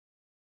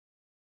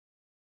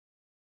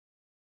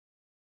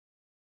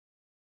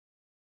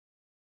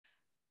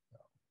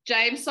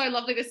James, so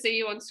lovely to see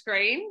you on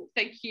screen.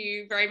 Thank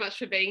you very much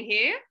for being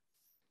here.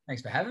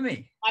 Thanks for having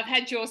me. I've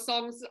had your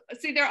songs.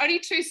 See, there are only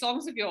two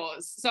songs of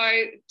yours. So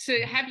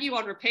to have you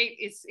on repeat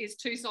is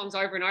two songs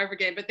over and over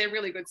again, but they're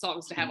really good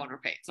songs to have on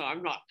repeat. So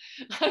I'm not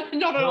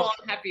at all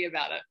unhappy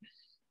about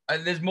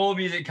it. There's more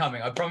music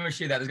coming. I promise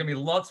you that. There's going to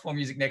be lots more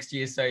music next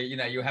year. So,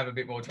 you'll have a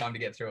bit more time to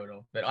get through it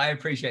all. But I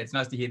appreciate it. It's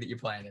nice to hear that you're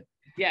playing it.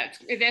 Yeah,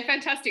 they're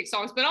fantastic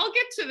songs. But I'll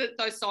get to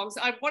those songs.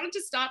 I wanted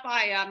to start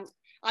by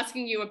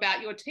asking you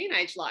about your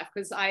teenage life,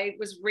 because I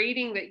was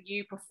reading that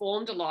you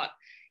performed a lot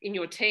in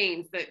your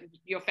teens, that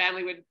your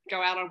family would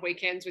go out on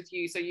weekends with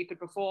you so you could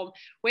perform.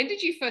 When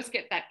did you first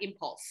get that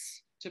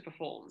impulse to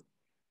perform?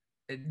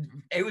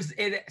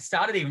 It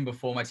started even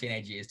before my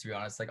teenage years, to be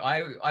honest. Like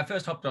I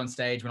first hopped on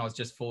stage when I was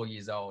just 4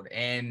 years old,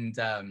 and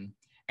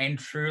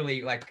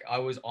truly, like, I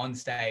was on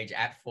stage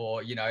at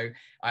 4.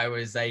 I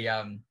was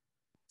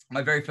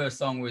my very first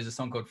song was a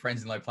song called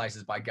Friends in Low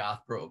Places by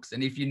Garth Brooks.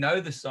 And if you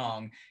know the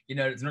song,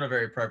 it's not a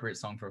very appropriate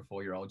song for a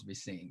 4-year-old to be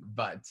singing.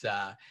 But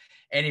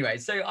anyway,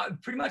 so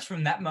pretty much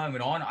from that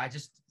moment on, I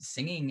just,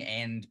 singing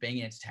and being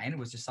an entertainer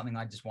was just something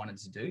I just wanted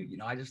to do.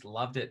 I just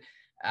loved it.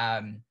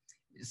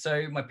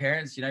 So my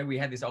parents, we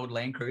had this old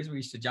Land Cruiser. We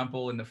used to jump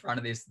all in the front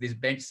of this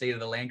bench seat of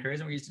the Land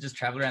Cruiser, and we used to just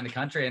travel around the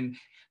country. And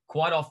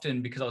quite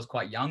often, because I was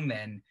quite young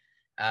then,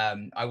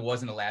 I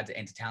wasn't allowed to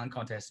enter talent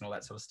contests and all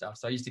that sort of stuff.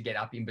 So I used to get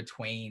up in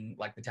between,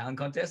 like, the talent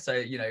contests. So,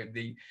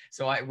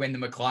 when the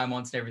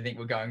McClymonts and everything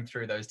were going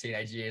through those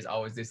teenage years, I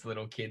was this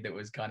little kid that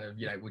was kind of,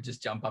 would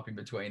just jump up in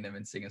between them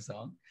and sing a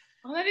song.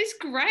 Oh, that is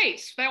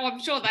great. Well, I'm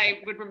sure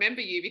they would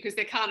remember you, because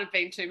there can't have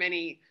been too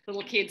many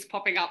little kids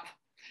popping up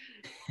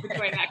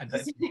between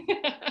acts.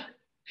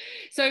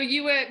 So were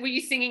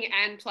you singing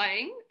and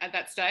playing at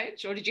that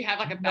stage, or did you have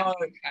like a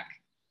backing track?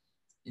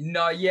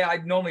 No, yeah, I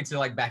normally to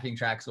like backing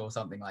tracks or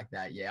something like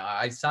that. Yeah,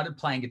 I started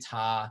playing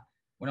guitar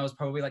when I was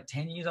probably like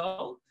 10 years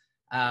old.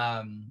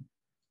 And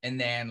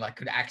then like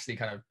could actually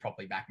kind of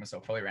properly back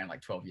myself probably around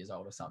like 12 years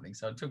old or something.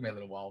 So it took me a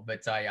little while,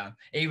 but I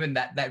even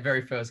that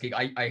very first gig,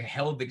 I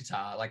held the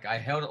guitar, like I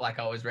held it like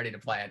I was ready to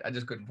play it. I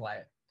just couldn't play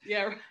it.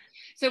 Yeah.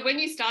 So when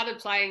you started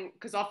playing,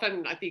 because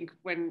often I think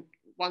when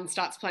one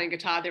starts playing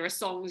guitar, there are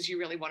songs you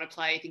really want to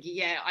play, thinking,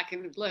 yeah, I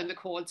can learn the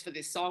chords for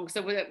this song.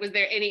 So was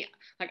there any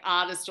like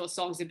artist or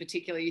songs in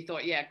particular you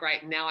thought, yeah,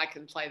 great, now I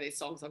can play these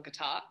songs on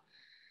guitar?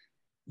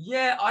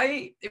 Yeah,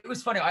 it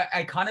was funny.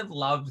 I kind of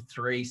loved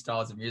 3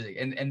 styles of music.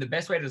 And the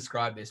best way to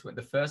describe this, were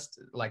the first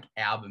like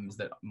albums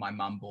that my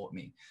mum bought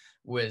me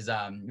was,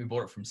 we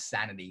bought it from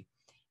Sanity.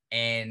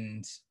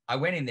 And I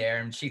went in there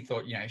and she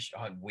thought, I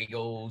had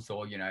Wiggles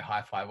or,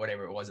 Hi Fi,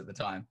 whatever it was at the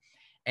time.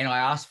 And I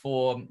asked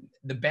for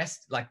the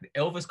best, like the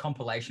Elvis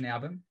compilation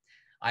album.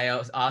 I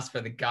asked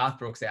for the Garth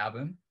Brooks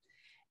album,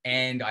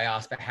 and I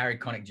asked for Harry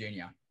Connick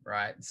Jr.,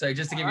 right? So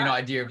just to give you an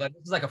idea of, like,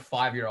 this is like a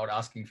 5-year-old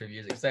asking for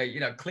music. So,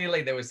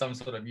 clearly there was some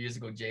sort of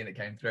musical gene that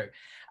came through.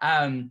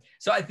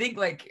 So I think,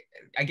 like,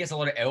 I guess a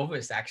lot of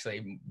Elvis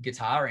actually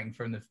guitaring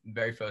from the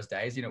very first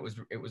days, it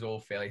was all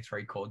fairly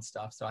 3-chord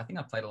stuff. So I think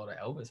I played a lot of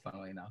Elvis,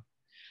 funnily enough.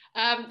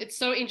 It's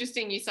so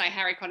interesting you say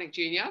Harry Connick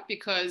Jr.,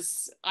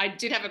 because I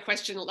did have a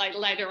question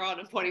later on,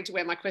 and pointing to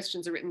where my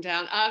questions are written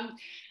down,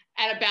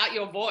 and about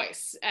your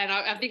voice. And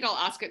I think I'll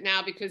ask it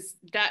now, because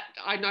that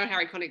I know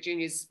Harry Connick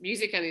Jr.'s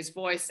music and his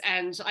voice,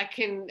 and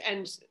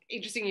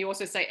interesting you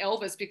also say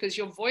Elvis, because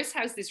your voice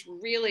has this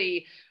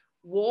really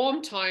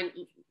warm tone,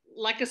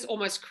 like this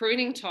almost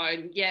crooning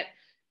tone, yet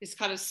this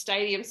kind of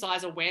stadium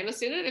size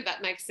awareness in it, if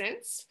that makes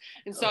sense.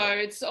 And so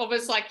it's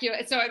almost like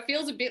so it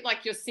feels a bit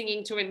like you're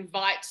singing to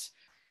invite,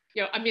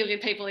 1 million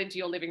people into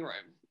your living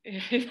room.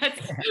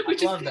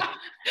 Which I love that.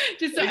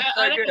 Just so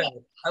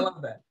good. I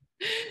love that.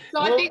 So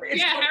I think,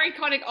 Harry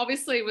Connick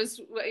obviously was,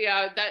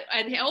 that,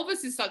 and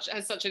Elvis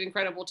has such an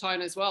incredible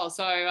tone as well.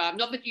 So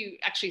not that you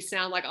actually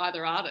sound like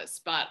either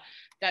artist, but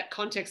that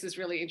context is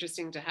really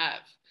interesting to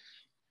have.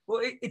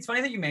 Well, it's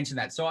funny that you mentioned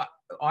that. So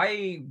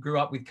I grew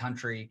up with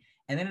country,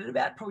 and then at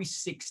about probably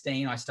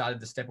 16, I started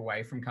to step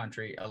away from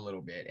country a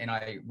little bit, and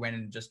I went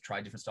and just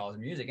tried different styles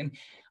of music. And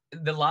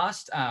the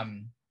last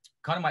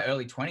kind of my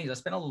early 20s, I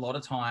spent a lot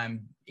of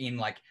time in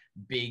like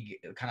big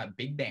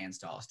band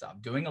style stuff,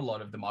 doing a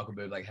lot of the Michael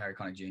Bublé, Harry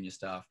Connick Jr.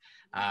 stuff.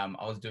 I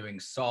was doing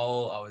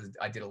soul.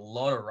 I did a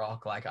lot of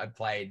rock. Like I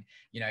played,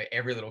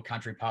 every little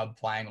country pub,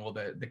 playing all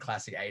the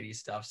classic 80s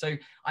stuff. So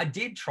I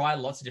did try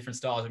lots of different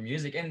styles of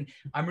music, and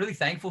I'm really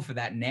thankful for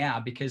that now,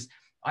 because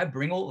I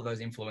bring all of those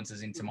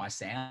influences into my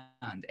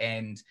sound,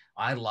 and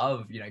I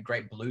love,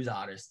 great blues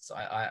artists.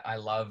 I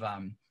love,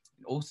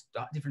 all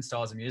different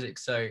styles of music.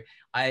 So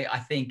I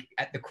think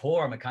at the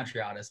core, I'm a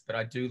country artist, but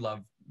I do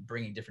love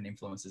bringing different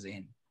influences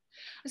in.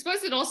 I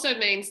suppose it also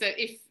means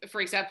that if, for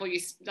example,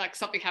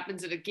 something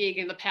happens at a gig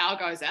and the power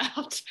goes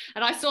out,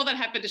 and I saw that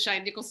happen to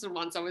Shane Nicholson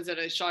once. I was at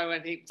a show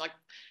and the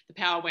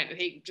power went, and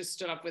he just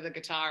stood up with a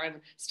guitar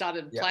and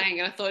started playing.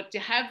 And I thought, to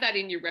have that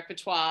in your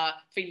repertoire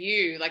for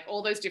you, like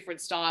all those different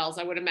styles,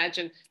 I would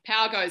imagine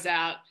power goes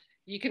out,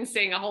 you can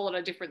sing a whole lot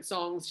of different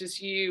songs,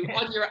 just you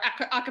on your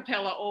a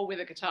cappella or with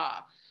a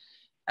guitar.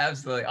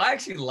 Absolutely. I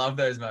actually love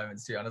those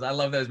moments, to be honest. I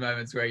love those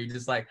moments where you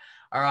just like,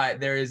 all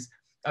right,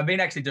 I've been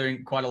actually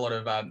doing quite a lot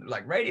of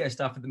like radio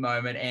stuff at the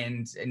moment,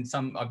 and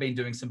I've been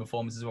doing some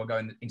performances where I go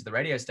into the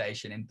radio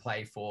station and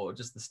play for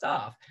just the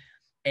staff.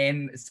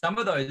 And some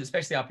of those,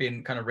 especially up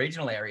in kind of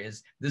regional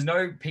areas, there's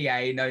no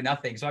PA, no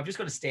nothing. So I've just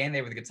got to stand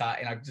there with a guitar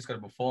and I've just got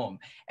to perform.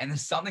 And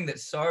there's something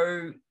that's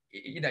so,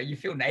 you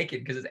feel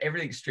naked because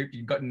everything's stripped.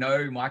 You've got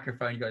no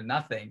microphone, you've got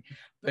nothing.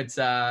 But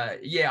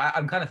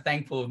I'm kind of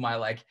thankful of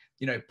my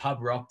pub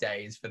rock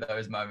days for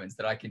those moments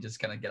that I can just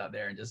kind of get up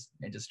there and just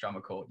strum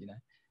a chord.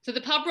 So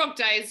the pub rock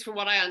days, from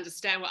what I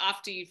understand, were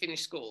after you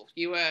finished school.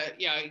 You were,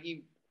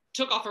 you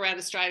took off around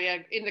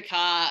Australia in the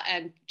car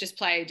and just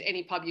played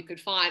any pub you could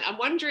find. I'm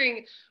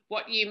wondering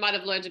what you might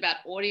have learned about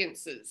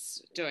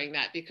audiences doing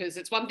that, because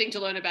it's one thing to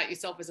learn about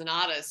yourself as an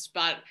artist,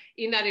 but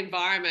in that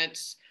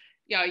environment,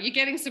 you're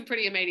getting some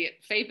pretty immediate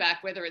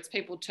feedback, whether it's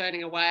people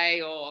turning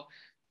away or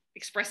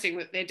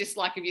expressing their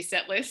dislike of your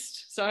set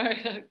list. So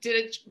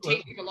did it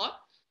teach you a lot?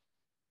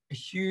 A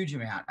huge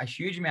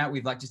amount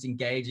with just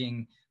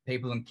engaging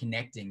people and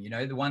connecting.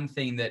 The one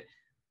thing that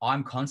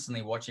I'm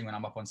constantly watching when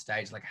I'm up on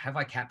stage, have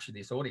I captured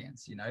this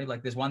audience?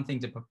 There's one thing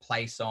to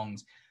play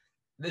songs.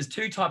 There's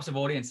two types of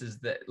audiences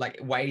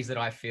ways that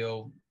I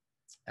feel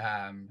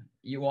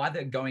you're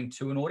either going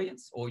to an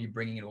audience or you're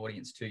bringing an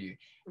audience to you.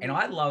 And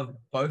I love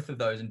both of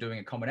those and doing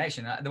a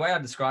combination. The way I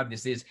describe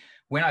this is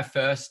when I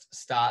first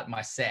start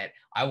my set,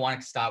 I want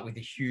to start with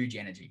a huge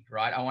energy,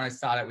 right? I want to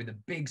start out with a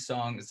big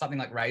song, something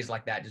like Raise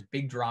Like That, just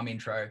big drum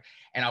intro.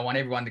 And I want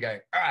everyone to go,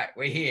 all right,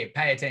 we're here,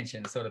 pay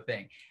attention, sort of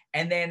thing.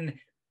 And then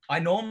I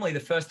normally, the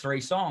first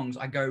 3 songs,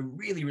 I go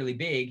really, really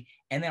big.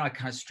 And then I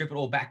kind of strip it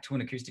all back to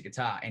an acoustic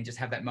guitar and just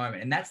have that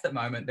moment. And that's the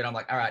moment that I'm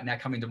like, all right, now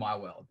come into my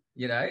world,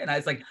 And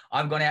it's like,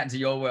 I've gone out into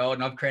your world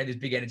and I've created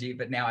this big energy,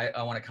 but now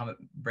I want to come and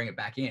bring it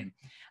back in.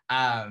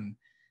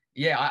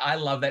 I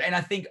love that. And I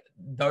think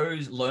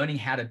those learning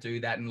how to do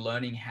that and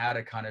learning how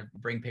to kind of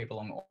bring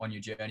people on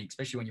your journey,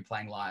 especially when you're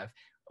playing live,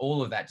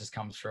 all of that just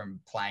comes from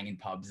playing in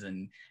pubs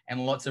and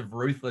lots of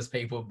ruthless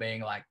people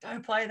being like,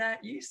 don't play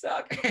that, you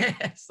suck.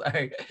 So,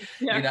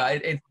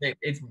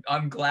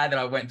 I'm glad that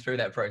I went through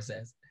that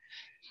process.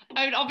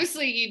 I mean,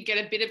 obviously you'd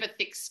get a bit of a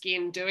thick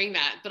skin doing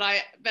that,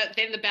 but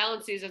then the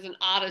balance is, as an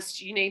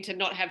artist, you need to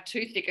not have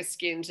too thick a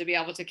skin to be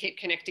able to keep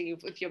connecting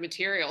with your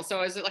material.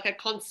 So is it like a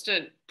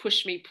constant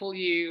push me, pull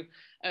you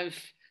of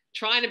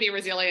trying to be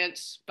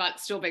resilient, but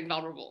still being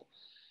vulnerable?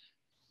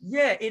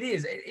 Yeah, it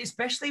is,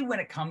 especially when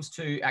it comes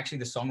to actually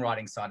the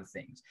songwriting side of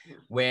things,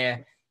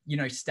 where,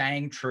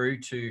 staying true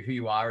to who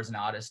you are as an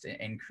artist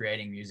and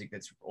creating music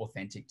that's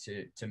authentic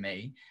to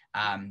me,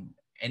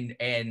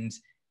 and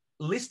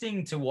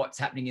listening to what's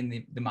happening in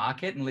the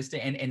market and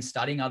listening and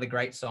studying other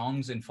great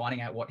songs and finding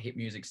out what hit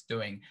music's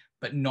doing,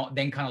 but not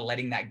then kind of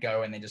letting that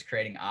go and then just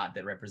creating art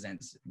that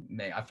represents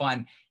me. I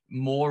find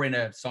more in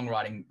a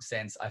songwriting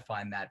sense, I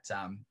find that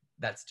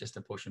that's just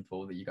a push and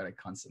pull that you got to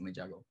constantly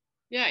juggle.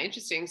 Yeah,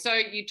 interesting. So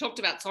you talked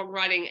about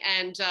songwriting,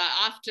 and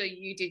after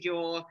you did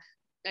your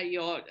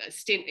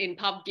stint in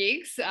pub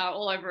gigs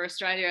all over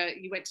Australia,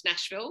 you went to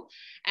Nashville,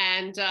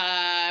 and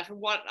from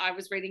what I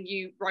was reading,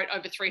 you wrote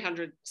over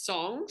 300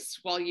 songs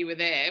while you were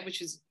there,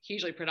 which is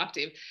hugely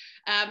productive.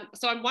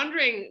 So I'm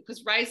wondering,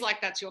 because Raise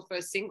Like That's your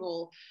first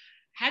single,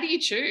 how do you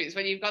choose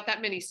when you've got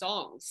that many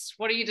songs?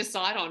 What do you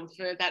decide on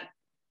for that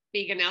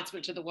big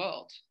announcement to the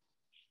world?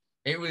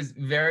 It was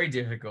very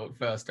difficult,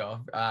 first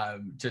off,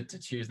 to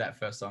choose that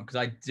first song, because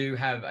I do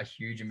have a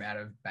huge amount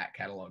of back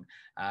catalogue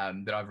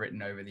that I've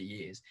written over the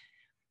years.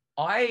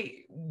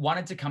 I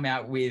wanted to come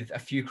out with a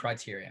few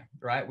criteria,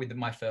 right, with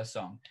my first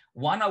song.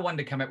 One, I wanted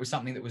to come out with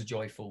something that was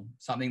joyful,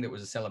 something that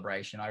was a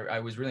celebration. I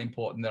was really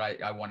important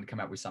that I wanted to come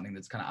out with something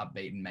that's kind of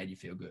upbeat and made you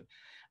feel good.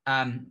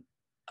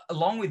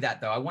 Along with that,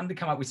 though, I wanted to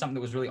come up with something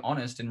that was really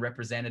honest and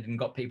represented and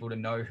got people to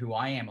know who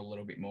I am a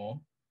little bit more.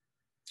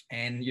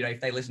 And,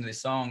 if they listen to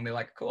this song, they're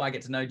like, cool, I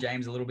get to know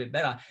James a little bit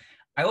better.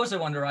 I also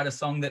want to write a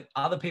song that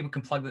other people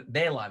can plug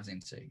their lives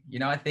into.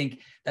 I think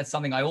that's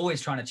something I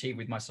always try and achieve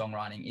with my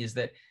songwriting, is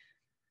that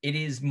it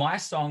is my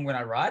song when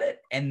I write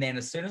it. And then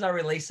as soon as I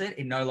release it,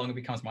 it no longer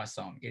becomes my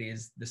song. It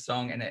is the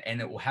song,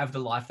 and it will have the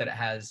life that it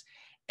has.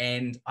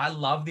 And I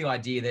love the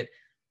idea that,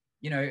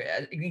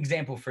 an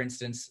example, for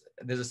instance,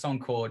 there's a song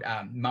called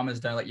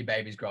Mamas Don't Let Your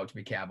Babies Grow Up to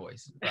Be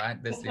Cowboys,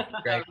 right? There's this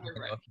great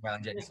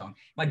Waylon song.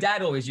 My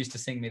dad always used to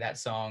sing me that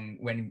song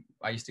when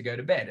I used to go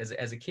to bed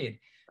as a kid.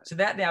 So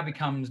that now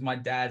becomes my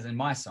dad's and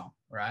my song,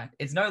 right?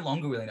 It's no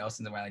longer Willie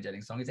Nelson's and Waylon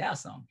Jennings song, it's our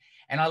song.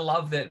 And I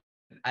love that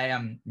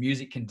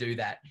music can do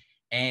that.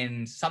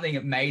 And something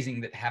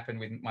amazing that happened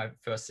with my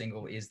first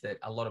single is that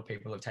a lot of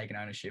people have taken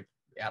ownership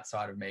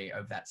outside of me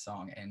of that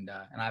song. And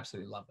I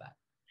absolutely love that.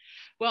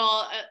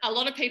 Well, a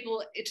lot of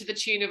people, to the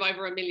tune of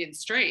over 1 million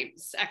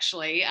streams,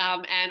 actually,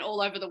 and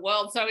all over the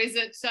world. So does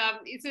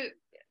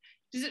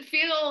it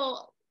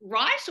feel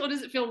right, or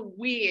does it feel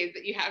weird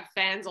that you have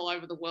fans all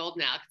over the world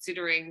now,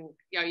 considering,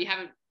 you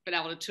haven't been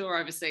able to tour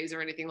overseas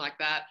or anything like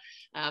that?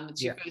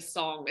 It's your first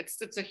song.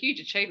 It's a huge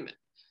achievement.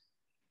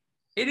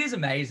 It is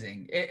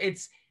amazing.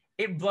 It's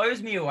it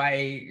blows me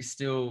away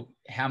still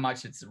how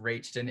much it's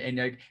reached. And you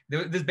know,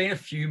 there's been a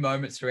few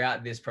moments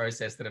throughout this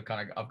process that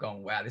I've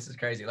gone, wow, this is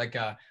crazy. Like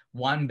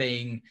one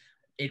being,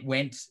 it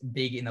went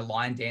big in the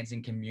line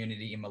dancing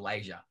community in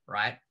Malaysia,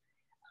 right?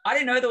 I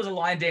didn't know there was a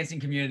line dancing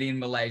community in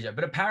Malaysia,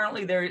 but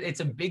apparently it's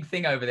a big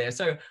thing over there.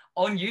 So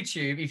on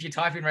YouTube, if you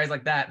type in Raise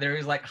Like That, there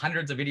is like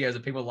hundreds of videos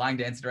of people line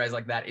dancing to Raise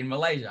Like That in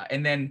Malaysia.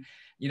 And then,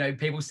 you know,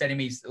 people sending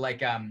me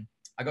like,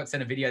 I got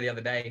sent a video the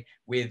other day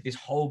with this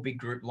whole big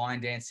group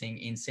line dancing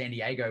in San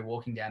Diego,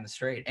 walking down the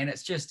street. And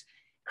it's just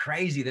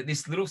crazy that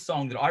this little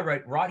song that I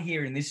wrote right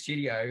here in this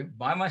studio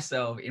by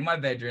myself in my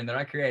bedroom that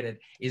I created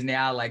is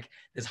now like,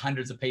 there's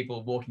hundreds of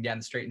people walking down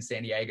the street in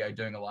San Diego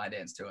doing a line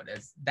dance to it.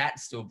 That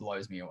still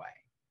blows me away.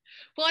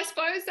 Well, I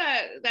suppose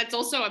that's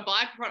also a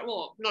byproduct,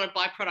 well, not a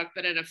byproduct,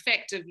 but an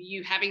effect of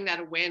you having that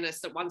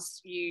awareness that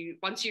once you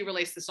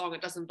release the song,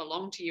 it doesn't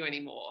belong to you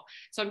anymore.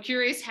 So I'm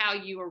curious how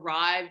you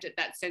arrived at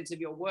that sense of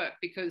your work,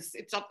 because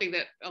it's something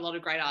that a lot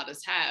of great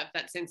artists have,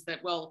 that sense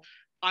that, well,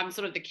 I'm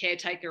sort of the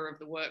caretaker of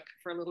the work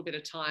for a little bit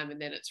of time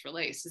and then it's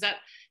released. Is that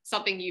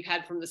something you've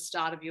had from the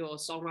start of your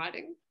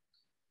songwriting?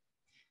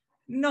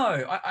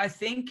 No, I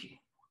think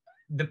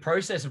the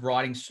process of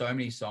writing so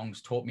many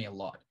songs taught me a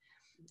lot.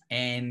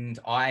 And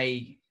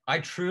I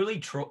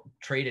truly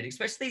treated,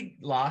 especially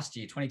last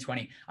year,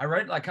 2020, I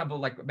wrote like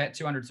about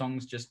 200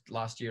 songs just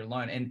last year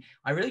alone. And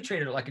I really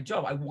treated it like a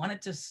job.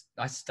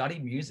 I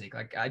studied music.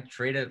 Like I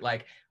treated it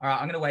like, all right,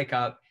 I'm going to wake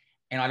up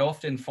and I'd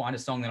often find a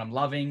song that I'm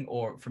loving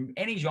or from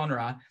any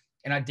genre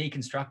and I'd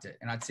deconstruct it.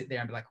 And I'd sit there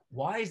and be like,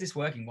 why is this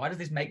working? Why does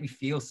this make me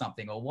feel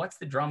something? Or what's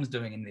the drums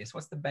doing in this?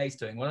 What's the bass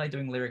doing? What are they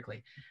doing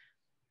lyrically?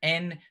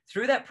 And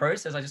through that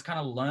process, I just kind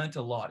of learned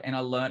a lot. And I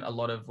learned a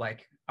lot of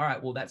like, all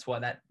right, well, that's why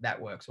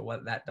that works or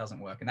what that doesn't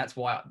work. And that's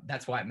why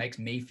it makes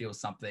me feel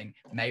something.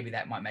 Maybe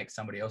that might make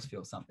somebody else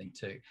feel something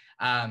too.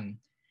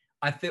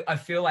 I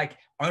feel like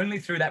only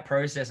through that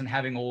process and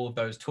having all of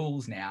those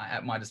tools now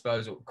at my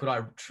disposal, could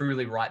I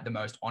truly write the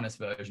most honest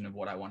version of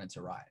what I wanted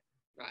to write.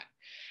 Right.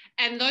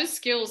 And those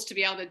skills to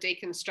be able to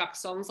deconstruct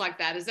songs like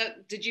that,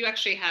 did you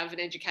actually have an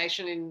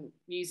education in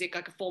music,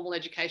 like a formal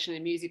education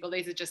in music, or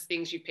these are just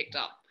things you picked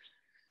up?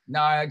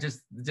 No, it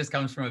just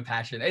comes from a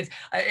passion.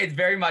 It's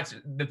very much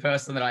the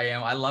person that I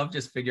am. I love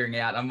just figuring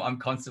out. I'm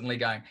constantly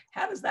going,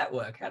 how does that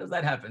work? How does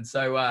that happen?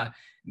 So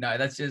no,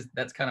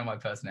 that's kind of my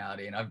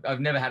personality. And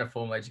I've never had a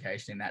formal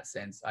education in that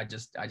sense. I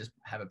just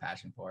have a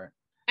passion for it.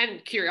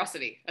 And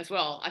curiosity as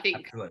well. I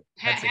think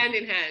hand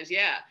in hand.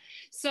 Yeah.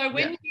 So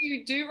when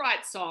you do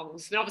write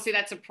songs, and obviously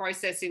that's a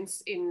process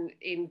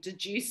in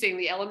deducing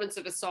the elements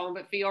of a song,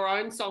 but for your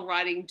own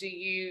songwriting, do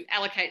you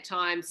allocate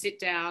time, sit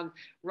down,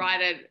 write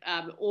it,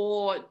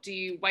 or do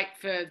you wait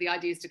for the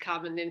ideas to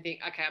come and then think,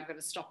 okay, I'm going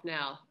to stop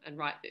now and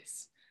write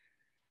this?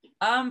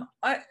 I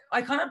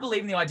kind of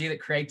believe in the idea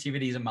that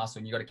creativity is a muscle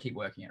and you got to keep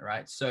working it,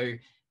 right? So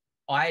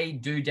I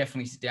do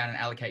definitely sit down and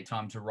allocate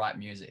time to write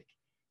music.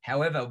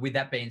 However, with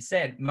that being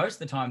said, most of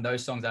the time,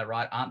 those songs I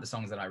write aren't the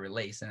songs that I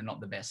release and are not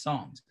the best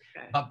songs.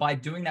 Okay. But by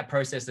doing that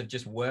process of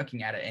just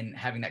working at it and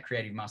having that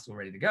creative muscle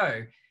ready to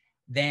go,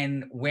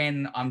 then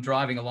when I'm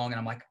driving along and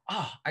I'm like,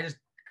 oh, I just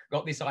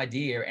got this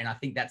idea and I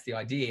think that's the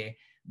idea,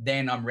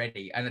 then I'm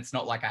ready. And it's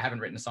not like I haven't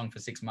written a song for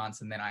 6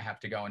 months and then I have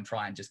to go and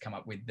try and just come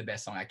up with the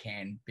best song I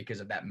can because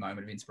of that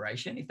moment of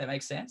inspiration, if that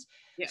makes sense.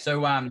 Yeah.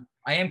 So I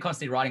am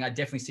constantly writing. I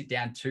definitely sit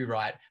down to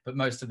write, but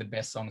most of the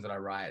best songs that I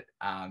write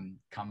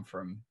come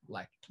from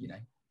like,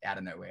 out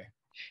of nowhere.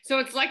 So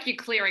it's like you're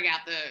clearing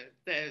out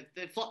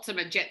the flotsam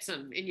and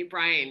jetsam in your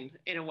brain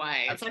in a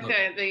way. Absolutely.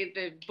 It's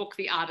like the book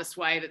The Artist's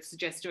Way that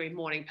suggests doing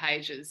morning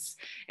pages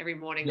every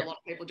morning. Yep. A lot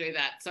of people do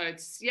that. So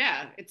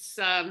it's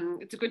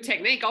a good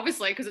technique,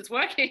 obviously, because it's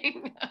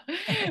working.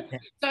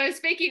 So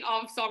speaking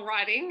of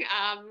songwriting,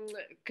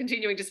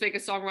 continuing to speak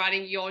of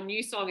songwriting, your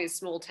new song is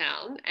Small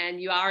Town, and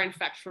you are in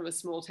fact from a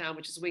small town,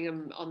 which is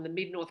Wingham on the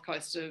mid-north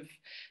coast of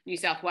New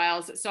South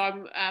Wales.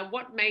 So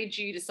what made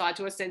you decide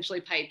to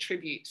essentially pay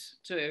tribute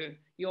to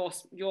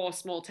your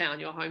small town,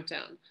 your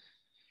hometown?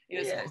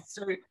 Yeah,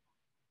 so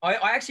I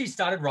actually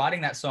started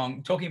writing that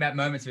song talking about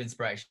moments of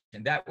inspiration.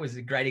 That was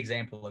a great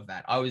example of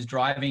that. I was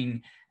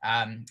driving,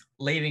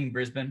 leaving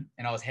Brisbane,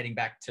 and I was heading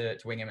back to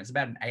Wingham. It's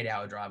about an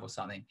 8-hour drive or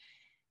something.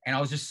 And I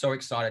was just so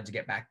excited to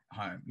get back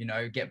home,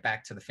 get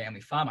back to the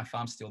family farm. My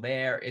farm's still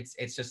there.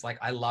 It's just like,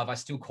 I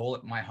still call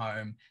it my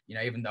home,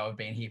 even though I've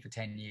been here for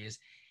 10 years.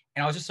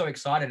 And I was just so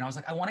excited. And I was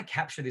like, I want to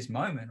capture this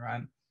moment,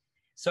 right?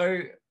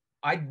 So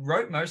I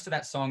wrote most of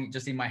that song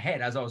just in my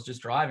head as I was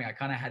just driving. I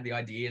kind of had the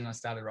idea and I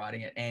started writing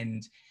it.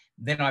 And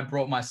then I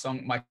brought my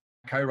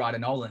co-writer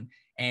Nolan,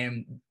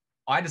 and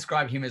I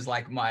describe him as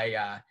like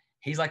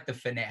he's like the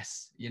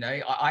finesse,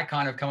 I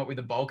kind of come up with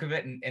the bulk of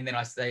it. And then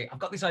I say, I've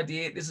got this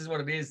idea. This is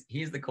what it is.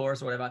 Here's the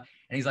chorus or whatever.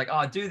 And he's like,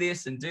 oh, do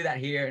this and do that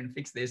here and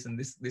fix this. And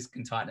this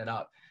can tighten it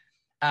up.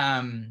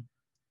 And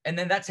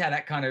then that's how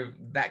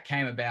that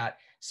came about.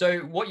 So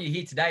what you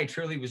hear today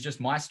truly was just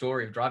my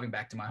story of driving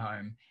back to my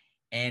home.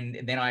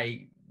 And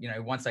then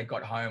once I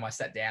got home, I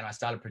sat down, I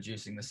started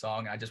producing the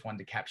song. I just wanted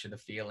to capture the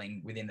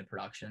feeling within the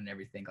production and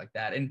everything like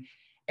that.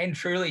 And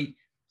truly,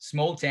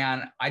 Small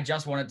Town, I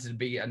just want it to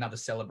be another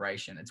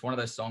celebration. It's one of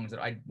those songs that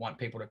I want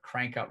people to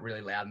crank up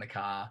really loud in the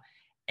car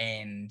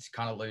and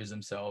kind of lose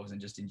themselves and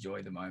just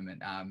enjoy the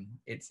moment.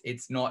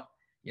 It's not,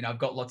 you know, I've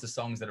got lots of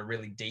songs that are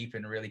really deep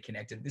and really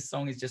connected. This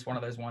song is just one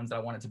of those ones that I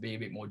want it to be a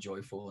bit more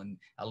joyful and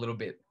a little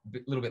bit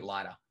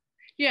lighter.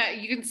 Yeah,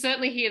 you can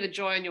certainly hear the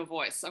joy in your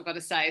voice, I've got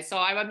to say. So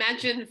I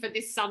imagine for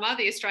this summer,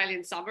 the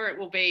Australian summer, it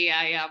will be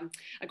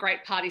a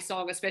great party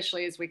song,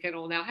 especially as we can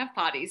all now have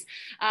parties.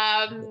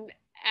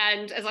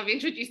 And as I've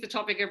introduced the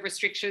topic of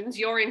restrictions,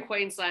 you're in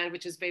Queensland,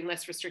 which has been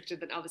less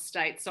restricted than other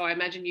states. So I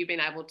imagine you've been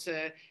able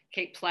to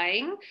keep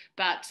playing.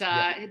 But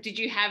did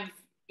you have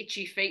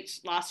itchy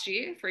feet last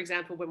year, for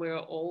example, when we were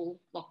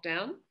all locked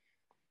down?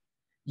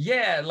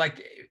 Yeah,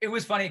 like it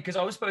was funny because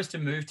I was supposed to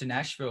move to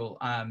Nashville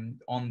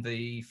on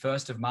the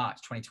 1st of March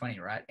 2020,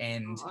 right?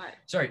 And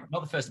sorry,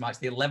 not the 1st of March,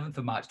 the 11th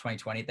of March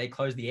 2020. They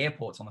closed the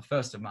airports on the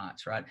 1st of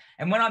March, right?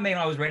 And when I mean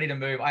I was ready to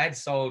move, I had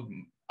sold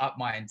up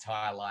my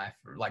entire life,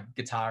 like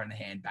guitar in the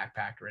hand,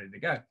 backpack, ready to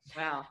go.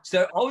 Wow.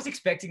 So I was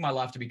expecting my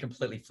life to be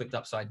completely flipped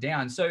upside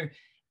down. So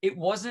it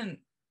wasn't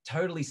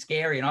totally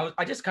scary. And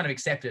I just kind of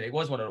accepted it. It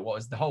was what it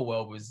was. The whole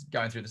world was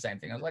going through the same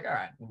thing. I was like, all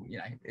right, well, you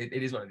know,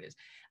 it is what it is.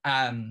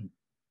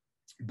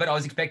 But I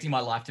was expecting my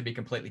life to be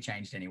completely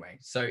changed anyway.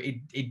 So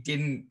it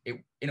didn't,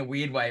 in a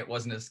weird way, it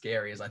wasn't as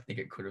scary as I think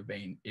it could have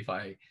been if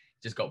I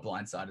just got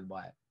blindsided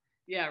by it.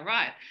 Yeah,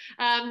 right.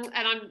 And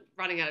I'm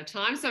running out of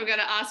time, so I'm going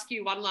to ask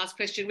you one last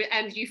question.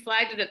 And you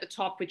flagged it at the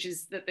top, which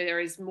is that there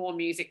is more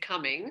music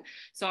coming.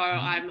 So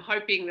I'm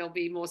hoping there'll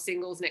be more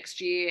singles next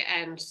year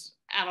and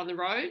out on the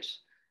road.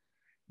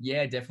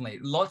 Yeah, definitely.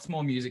 Lots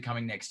more music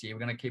coming next year.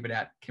 We're going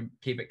to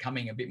keep it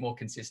coming a bit more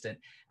consistent.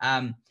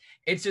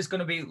 It's just going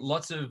to be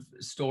lots of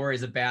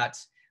stories about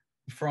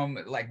from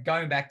like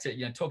going back to,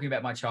 you know, talking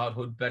about my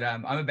childhood, but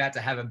I'm about to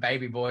have a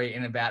baby boy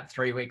in about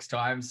 3 weeks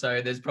time.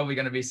 So there's probably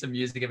going to be some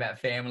music about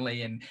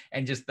family and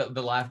just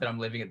the life that I'm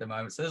living at the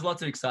moment. So there's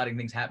lots of exciting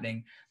things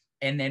happening.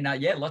 And then,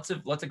 yeah, lots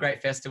of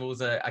great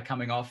festivals are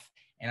coming off,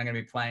 and I'm going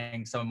to be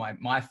playing some of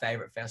my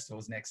favorite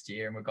festivals next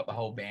year. And we've got the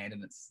whole band,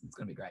 and it's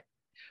going to be great.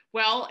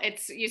 Well,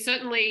 you're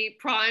certainly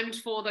primed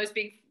for those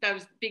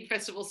big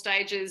festival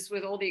stages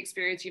with all the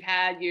experience you've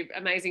had, your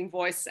amazing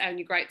voice and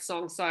your great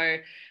song. So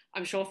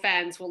I'm sure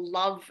fans will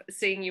love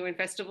seeing you in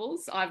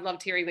festivals. I've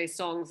loved hearing these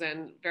songs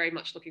and very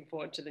much looking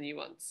forward to the new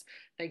ones.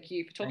 Thank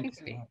you for talking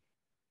to me.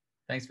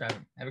 Thanks for having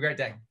me. Have a great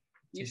day.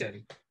 You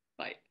too.